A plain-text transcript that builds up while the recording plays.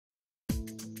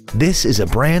This is a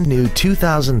brand new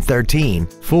 2013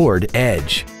 Ford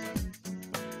Edge.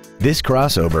 This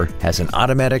crossover has an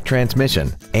automatic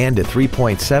transmission and a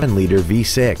 3.7-liter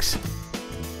V6.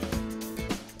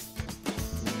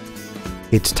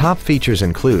 Its top features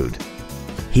include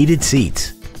heated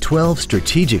seats, 12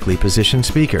 strategically positioned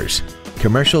speakers,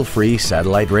 commercial-free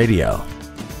satellite radio,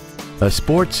 a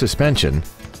sport suspension,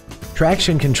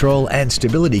 traction control and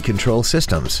stability control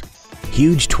systems,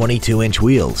 huge 22-inch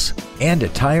wheels, and a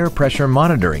tire pressure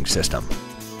monitoring system.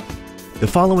 The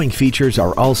following features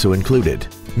are also included: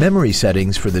 memory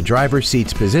settings for the driver's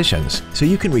seat's positions so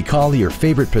you can recall your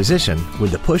favorite position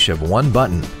with the push of one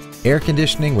button, air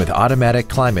conditioning with automatic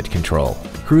climate control,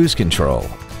 cruise control,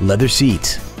 leather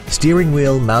seats, steering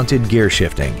wheel mounted gear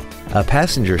shifting, a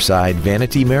passenger side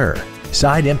vanity mirror,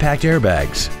 side impact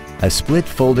airbags, a split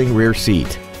folding rear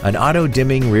seat, an auto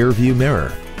dimming rear view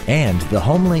mirror, and the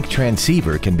HomeLink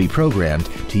transceiver can be programmed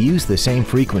to use the same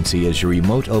frequency as your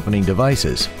remote opening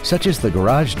devices, such as the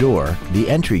garage door, the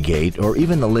entry gate, or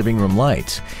even the living room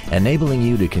lights, enabling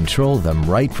you to control them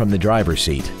right from the driver's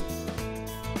seat.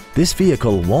 This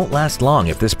vehicle won't last long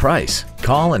at this price.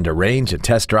 Call and arrange a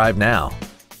test drive now.